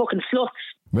they're little fucking sluts.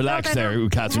 Relax there,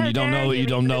 Catherine. You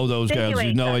don't know those girls.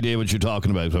 You've no idea what you're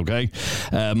talking about, okay?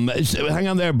 Hang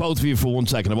on there, both of you, for 1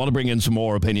 second. I want to bring in some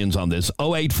more opinions on this.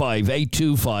 085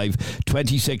 825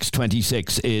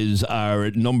 2626 is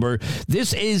our number.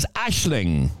 This is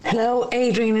Aisling. Hello,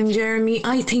 Adrian and Jeremy.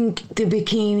 I think the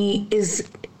bikini is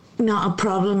not a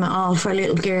problem at all for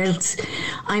little girls.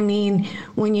 I mean,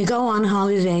 when you go on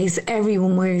holidays,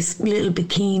 everyone wears little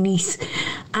bikinis,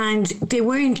 and they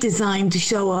weren't designed to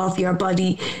show off your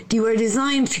body. They were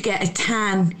designed to get a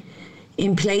tan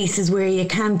in places where you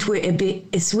can't wear a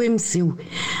swimsuit.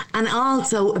 And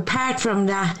also, apart from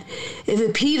that, if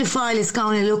a paedophile is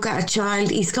going to look at a child,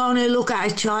 he's going to look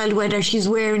at a child whether she's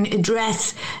wearing a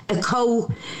dress, a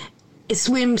coat, a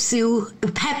swimsuit,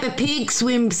 a Peppa Pig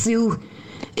swimsuit.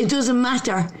 It doesn't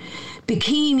matter.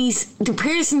 Bikinis, the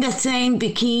person that's saying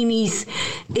bikinis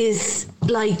is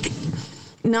like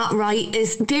not right,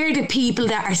 they're the people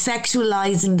that are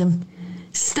sexualising them.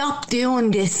 Stop doing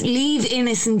this. Leave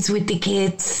innocence with the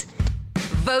kids.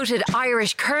 Voted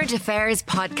Irish Current Affairs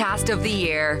Podcast of the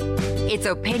Year. It's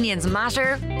Opinions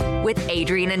Matter with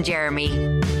Adrian and Jeremy.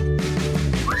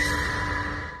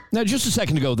 Now, just a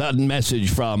second ago, that message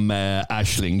from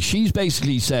Aisling, she's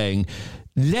basically saying,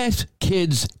 let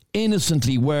kids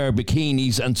innocently wear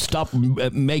bikinis and stop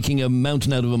making a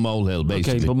mountain out of a molehill,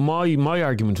 basically. Okay, but my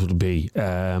argument would be,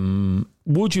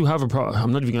 would you have a problem?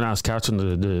 I'm not even going to ask Catherine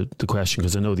the question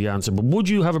because I know the answer, but would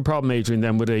you have a problem, Adrian,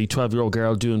 then with a 12-year-old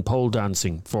girl doing pole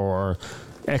dancing for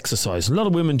exercise? A lot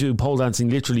of women do pole dancing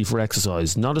literally for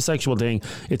exercise. Not a sexual thing,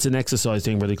 it's an exercise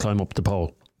thing where they climb up the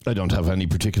pole. I don't have any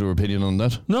particular opinion on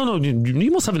that. No,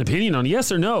 you must have an opinion on it,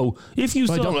 yes or no. If you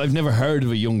I've never heard of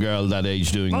a young girl that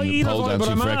age doing pole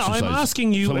dancing for exercise. I'm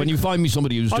asking you. So when you find me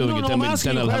somebody who's doing it, then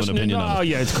I'll have an opinion on it. Oh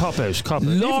yeah, it's cop out.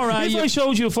 Laura, if I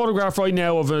showed you a photograph right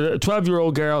now of a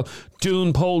 12-year-old girl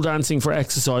doing pole dancing for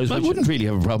exercise, I wouldn't really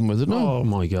have a problem with it, no. Oh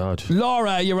my God.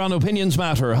 Laura, you're on Opinions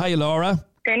Matter. Hi, Laura.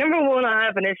 Okay, number one, I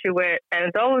have an issue with, and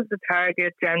it's always the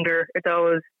target gender, it's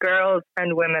always girls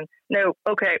and women. Now,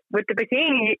 okay, with the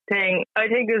bikini thing, I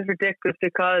think it's ridiculous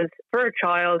because for a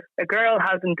child, a girl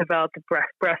hasn't developed a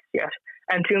breast yet.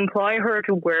 And to imply her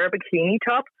to wear a bikini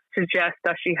top suggests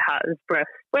that she has breasts,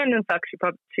 when in fact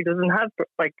she doesn't have,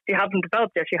 she haven't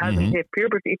developed yet, she hasn't hit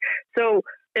puberty. So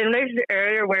in relation to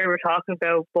earlier where we were talking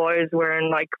about boys wearing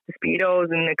the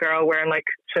Speedos and a girl wearing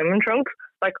swimming trunks,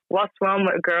 what's wrong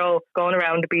with a girl going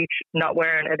around the beach not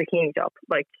wearing a bikini top,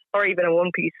 or even a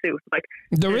one-piece suit?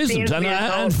 There isn't,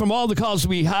 and from all the calls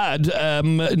we had,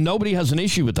 nobody has an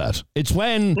issue with that. It's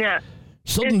when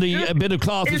suddenly a bit of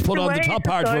cloth is put on the top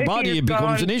part of her body, it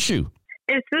becomes an issue.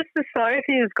 It's just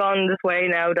society has gone this way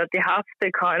now that they have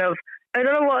to kind of, I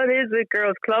don't know what it is with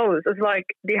girls' clothes. It's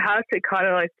they have to kind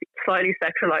of slightly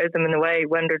sexualize them in a way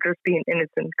when they're just being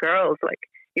innocent girls.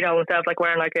 Instead of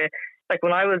wearing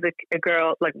when I was a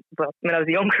girl, when I was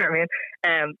younger,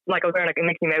 I was wearing a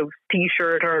Mickey Mouse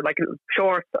t-shirt or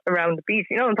shorts around the beach,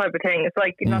 the type of thing.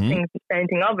 It's nothing,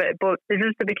 anything of it. But it's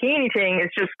just the bikini thing.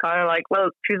 It's just kind of well,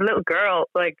 she's a little girl.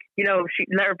 She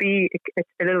let her be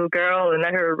a little girl and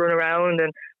let her run around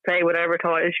and play whatever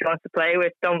toys she wants to play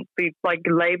with. Don't be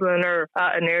labeling her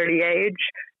at an early age.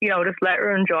 Just let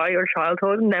her enjoy her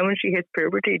childhood, and then when she hits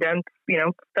puberty, then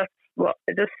that's what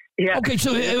it just. Yeah. Okay,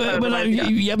 so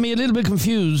you have me a little bit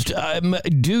confused.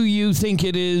 Do you think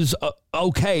it is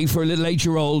okay for a little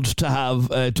 8-year-old to have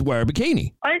to wear a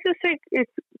bikini? I just think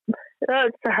it's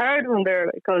a hard one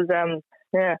there because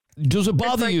yeah. Does it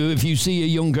bother you if you see a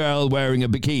young girl wearing a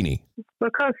bikini?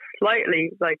 Because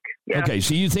slightly, yeah. Okay,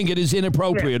 so you think it is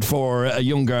inappropriate for a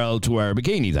young girl to wear a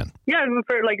bikini then? Yeah,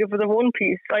 for if it's a one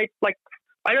piece,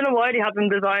 I don't know why they have them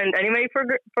designed anyway for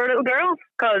little girls,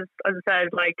 because as I said,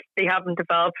 they haven't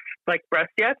developed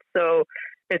breasts yet, so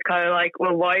it's kind of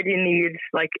well, why do you need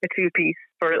a 2-piece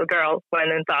for a little girl when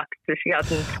in fact she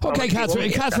hasn't? Okay,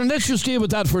 Catherine, let's just deal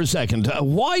with that for a second.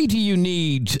 Why do you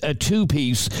need a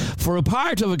 2-piece for a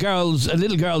part of a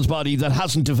little girl's body that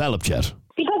hasn't developed yet?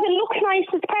 Because it looks nice.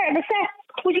 It's part of the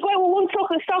set. Would you go out with one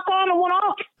sock on and one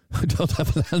off? I don't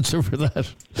have an answer for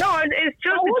that. No, it's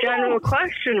just a general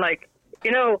question.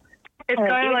 It's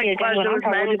kind of as those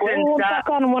mentioned that.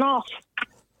 On and one off.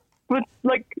 But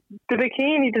the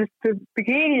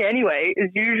bikini anyway is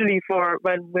usually for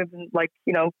when women when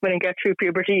you get through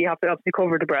puberty, you have to obviously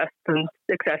cover the breasts and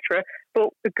etc. But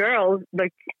the girls,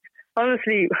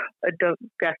 honestly, I don't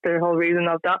get the whole reason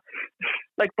of that.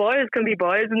 Boys can be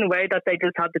boys in the way that they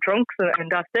just have the trunks and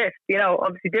that's it.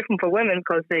 Obviously different for women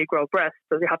because they grow breasts,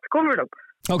 so they have to cover them.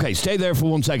 Okay, stay there for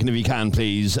 1 second if you can,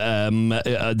 please.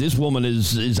 This woman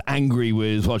is angry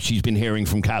with what she's been hearing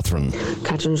from Catherine.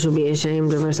 Catherine should be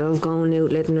ashamed of herself going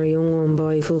out letting her young one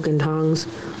buy fucking tongs.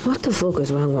 What the fuck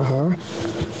is wrong with her?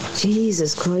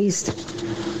 Jesus Christ.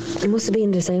 It must have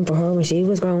been the same for her when she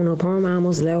was growing up. Her mum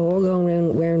must allow her going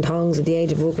around wearing tongs at the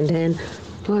age of fucking 10.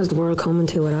 What is the world coming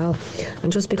to at all?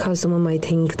 And just because someone might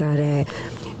think that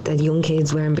young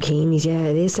kids wearing bikinis, yeah,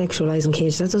 it is sexualising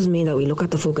kids. That doesn't mean that we look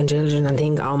at the fucking children and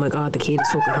think, oh my God, the kid is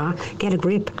fucking hot. Get a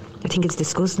grip. I think it's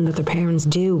disgusting that their parents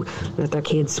do let their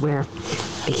kids wear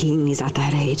bikinis at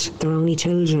that age. They're only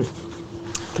children.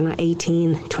 They're not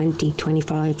 18, 20,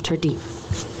 25, 30.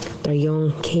 They're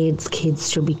young kids.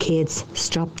 Kids should be kids.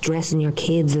 Stop dressing your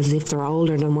kids as if they're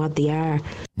older than what they are.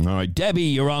 All right, Debbie,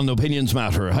 you're on Opinions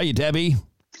Matter. Hiya, Debbie.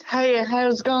 Hiya,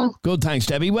 how's it going? Good, thanks,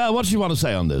 Debbie. Well, what do you want to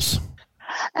say on this?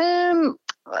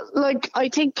 I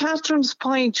think Catherine's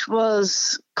point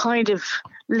was kind of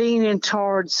leaning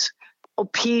towards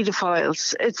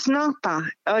paedophiles. It's not that.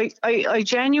 I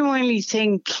genuinely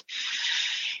think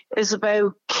it's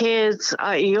about kids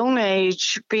at a young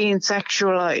age being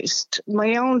sexualized.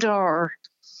 My own daughter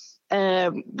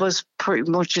was pretty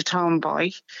much a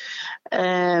tomboy.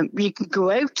 You can go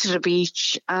out to the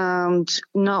beach and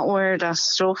not wear that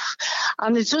stuff.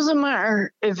 And it doesn't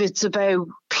matter if it's about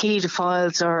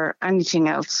paedophiles or anything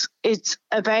else. It's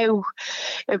about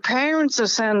if parents are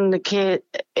sending a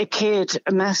kid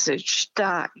a message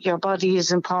that your body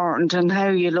is important and how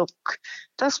you look,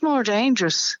 that's more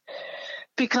dangerous.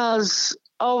 Because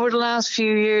over the last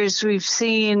few years, we've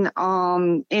seen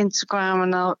on Instagram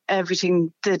and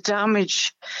everything the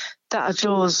damage that it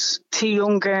does to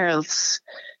young girls,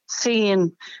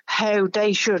 seeing how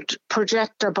they should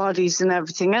project their bodies and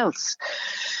everything else.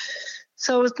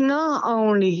 So it's not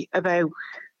only about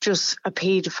just a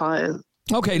paedophile.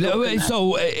 Okay,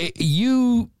 so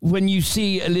when you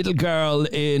see a little girl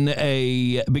in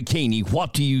a bikini,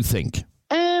 what do you think?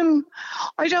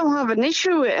 I don't have an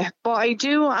issue with it, but I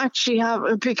do actually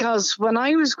have, because when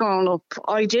I was growing up,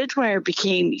 I did wear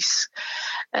bikinis.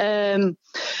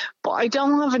 But I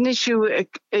don't have an issue with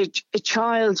a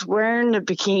child wearing a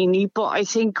bikini, but I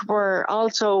think we're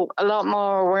also a lot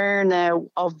more aware now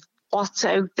of what's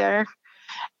out there.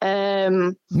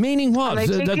 Meaning what?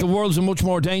 That the world's a much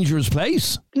more dangerous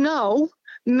place? No,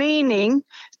 meaning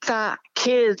that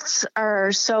kids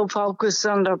are so focused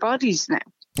on their bodies now.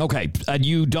 Okay, and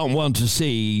you don't want to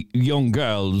see young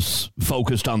girls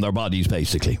focused on their bodies,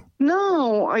 basically?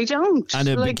 No, I don't. And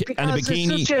a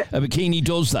bikini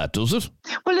does that, does it?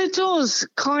 Well, it does,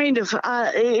 kind of.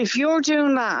 If you're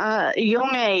doing that at a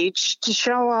young age to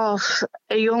show off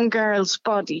a young girl's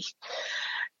body,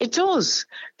 it does,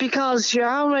 because you're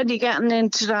already getting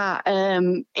into that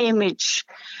image.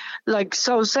 Like,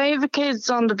 so say if a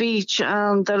kid's on the beach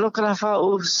and they're looking at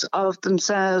photos of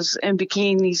themselves in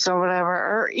bikinis or whatever,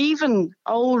 or even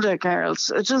older girls,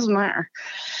 it doesn't matter.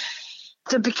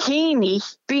 The bikini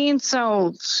being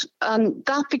sold, and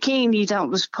that bikini that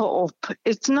was put up,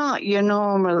 it's not your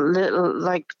normal little,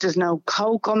 like, there's no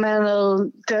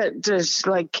Cocomelon, there's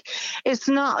like, it's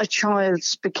not a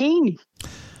child's bikini.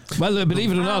 Well,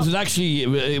 believe it or not, it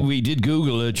actually, we did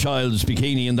Google a child's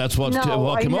bikini, and that's what came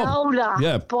up. I know that,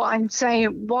 yeah. But I'm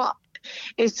saying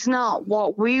it's not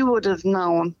what we would have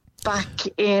known back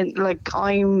in, like,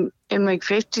 I'm in my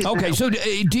 50s. Okay, now. so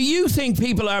do you think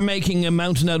people are making a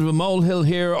mountain out of a molehill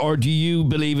here, or do you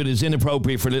believe it is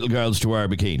inappropriate for little girls to wear a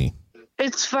bikini?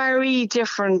 It's very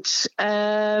different.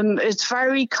 It's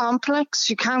very complex.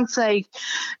 You can't say,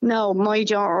 no, my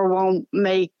daughter won't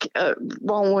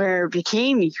wear a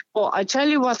bikini. But I tell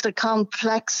you what, the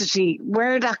complexity,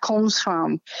 where that comes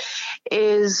from,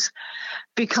 is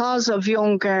because of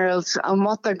young girls and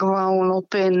what they're growing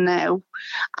up in now,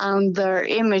 and their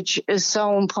image is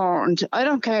so important. I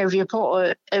don't care if you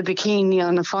put a bikini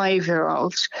on a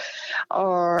 5-year-old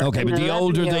or... Okay, but the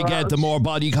older they get, the more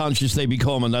body conscious they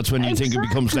become, and that's when you think it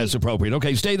becomes less appropriate.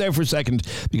 Okay, stay there for a second,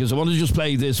 because I want to just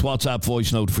play this WhatsApp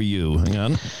voice note for you. Hang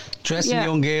on. Dressing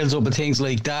young girls up with things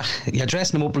like that, you're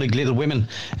dressing them up like little women,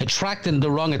 attracting the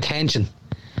wrong attention.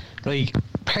 Like,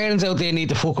 parents out there need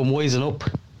to fucking wisen up.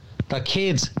 They're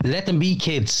kids, let them be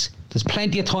kids. There's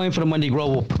plenty of time for them when they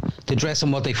grow up to dress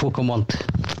them what they fucking want.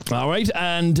 All right,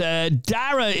 and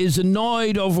Dara is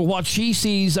annoyed over what she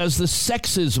sees as the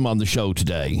sexism on the show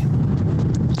today.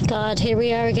 God, here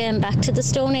we are again, back to the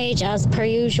Stone Age as per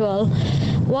usual.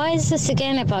 Why is this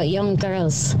again about young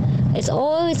girls? It's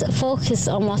always focused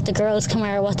on what the girls can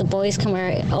wear, what the boys can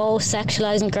wear. Oh,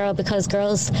 sexualising girl, because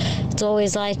girls, it's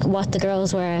always like what the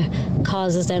girls wear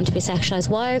causes them to be sexualised.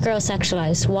 Why are girls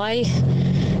sexualised? Why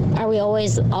are we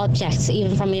always objects,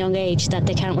 even from a young age, that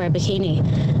they can't wear a bikini?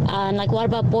 And like, what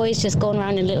about boys just going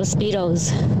around in little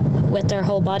Speedos with their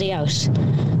whole body out?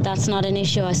 That's not an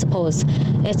issue, I suppose.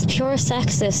 It's pure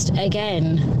sexist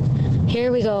again.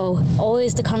 Here we go.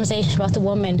 Always the conversation about the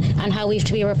woman and how we have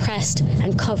to be repressed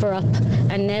and cover up,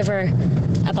 and never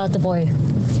about the boy.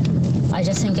 I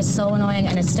just think it's so annoying,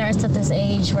 and it starts at this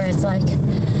age where it's like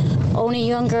only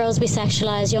young girls be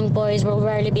sexualised, young boys will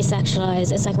rarely be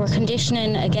sexualised. It's like we're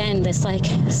conditioning again this like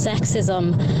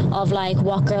sexism of like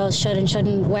what girls should and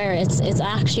shouldn't wear. It's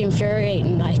actually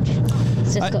infuriating. Like,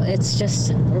 It's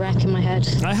just wrecking my head.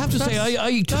 I have to say,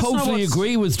 I totally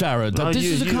agree with Dara that this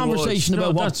is a conversation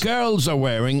about what girls are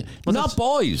wearing, not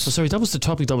boys. Sorry, that was the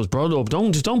topic that was brought up.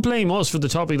 Don't blame us for the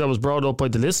topic that was brought up by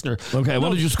the listener. Okay, why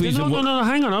don't you squeeze in? No,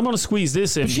 hang on. I'm going to squeeze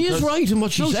this in. But she is right in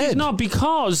what she said. She's not,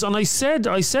 because, and I said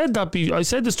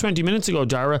this 20 minutes ago,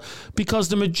 Dara, because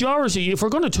the majority, if we're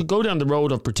going to go down the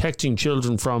road of protecting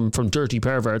children from dirty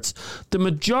perverts, the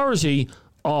majority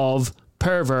of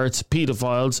perverts,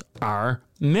 paedophiles are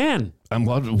men. And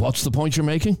what's the point you're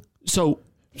making?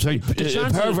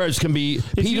 Perverts can be,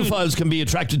 paedophiles can be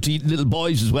attracted to little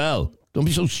boys as well. Don't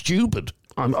be so stupid.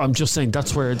 I'm just saying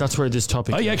that's where this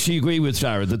topic. I actually agree with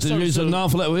Sarah that there is an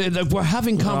awful lot. We're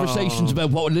having conversations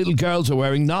about what little girls are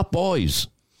wearing, not boys.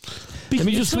 Let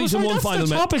me just squeeze in one final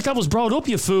That's the topic that was brought up,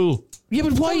 you fool. Yeah,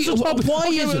 but why is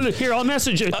it? Here, I'll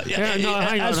message it.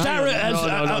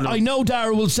 I know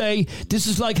Dara will say this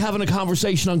is like having a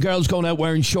conversation on girls going out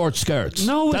wearing short skirts.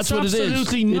 No, that's it's what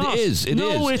absolutely not. It is.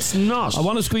 No, it's not. I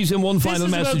want to squeeze in one final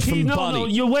message from Bonnie. No,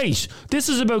 you wait. This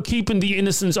is about keeping the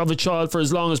innocence of a child for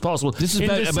as long as possible. This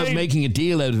is about making a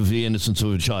deal out of the innocence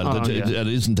of a child that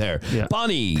isn't there. Yeah.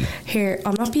 Bonnie. Here,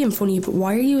 I'm not being funny, but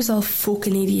why are you all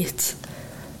fucking idiots?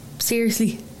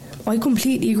 Seriously, I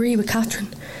completely agree with Catherine.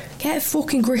 Get a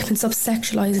fucking grip and stop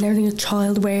sexualising everything a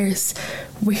child wears.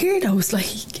 Weirdos,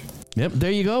 like. Yep,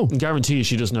 there you go. I guarantee you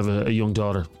she doesn't have a young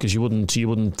daughter, because you wouldn't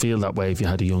feel that way if you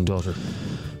had a young daughter.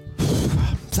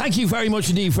 Thank you very much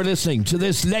indeed for listening to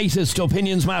this latest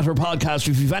Opinions Matter podcast.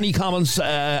 If you have any comments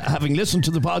having listened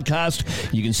to the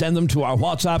podcast, you can send them to our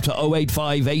WhatsApp to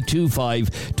 085 825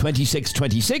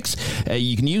 2626.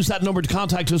 You can use that number to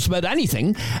contact us about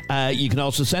anything. You can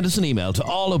also send us an email to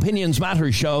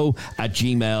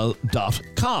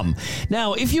allopinionsmattershow@gmail.com.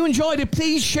 Now, if you enjoyed it,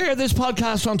 please share this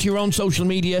podcast onto your own social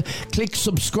media. Click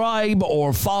subscribe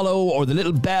or follow or the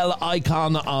little bell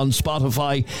icon on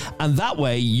Spotify, and that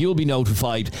way you'll be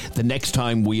notified the next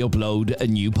time we upload a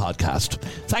new podcast.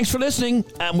 Thanks for listening,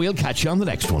 and we'll catch you on the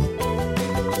next one.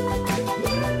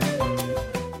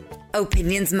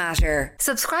 Opinions Matter.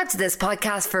 Subscribe to this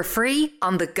podcast for free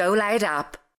on the Go Loud app.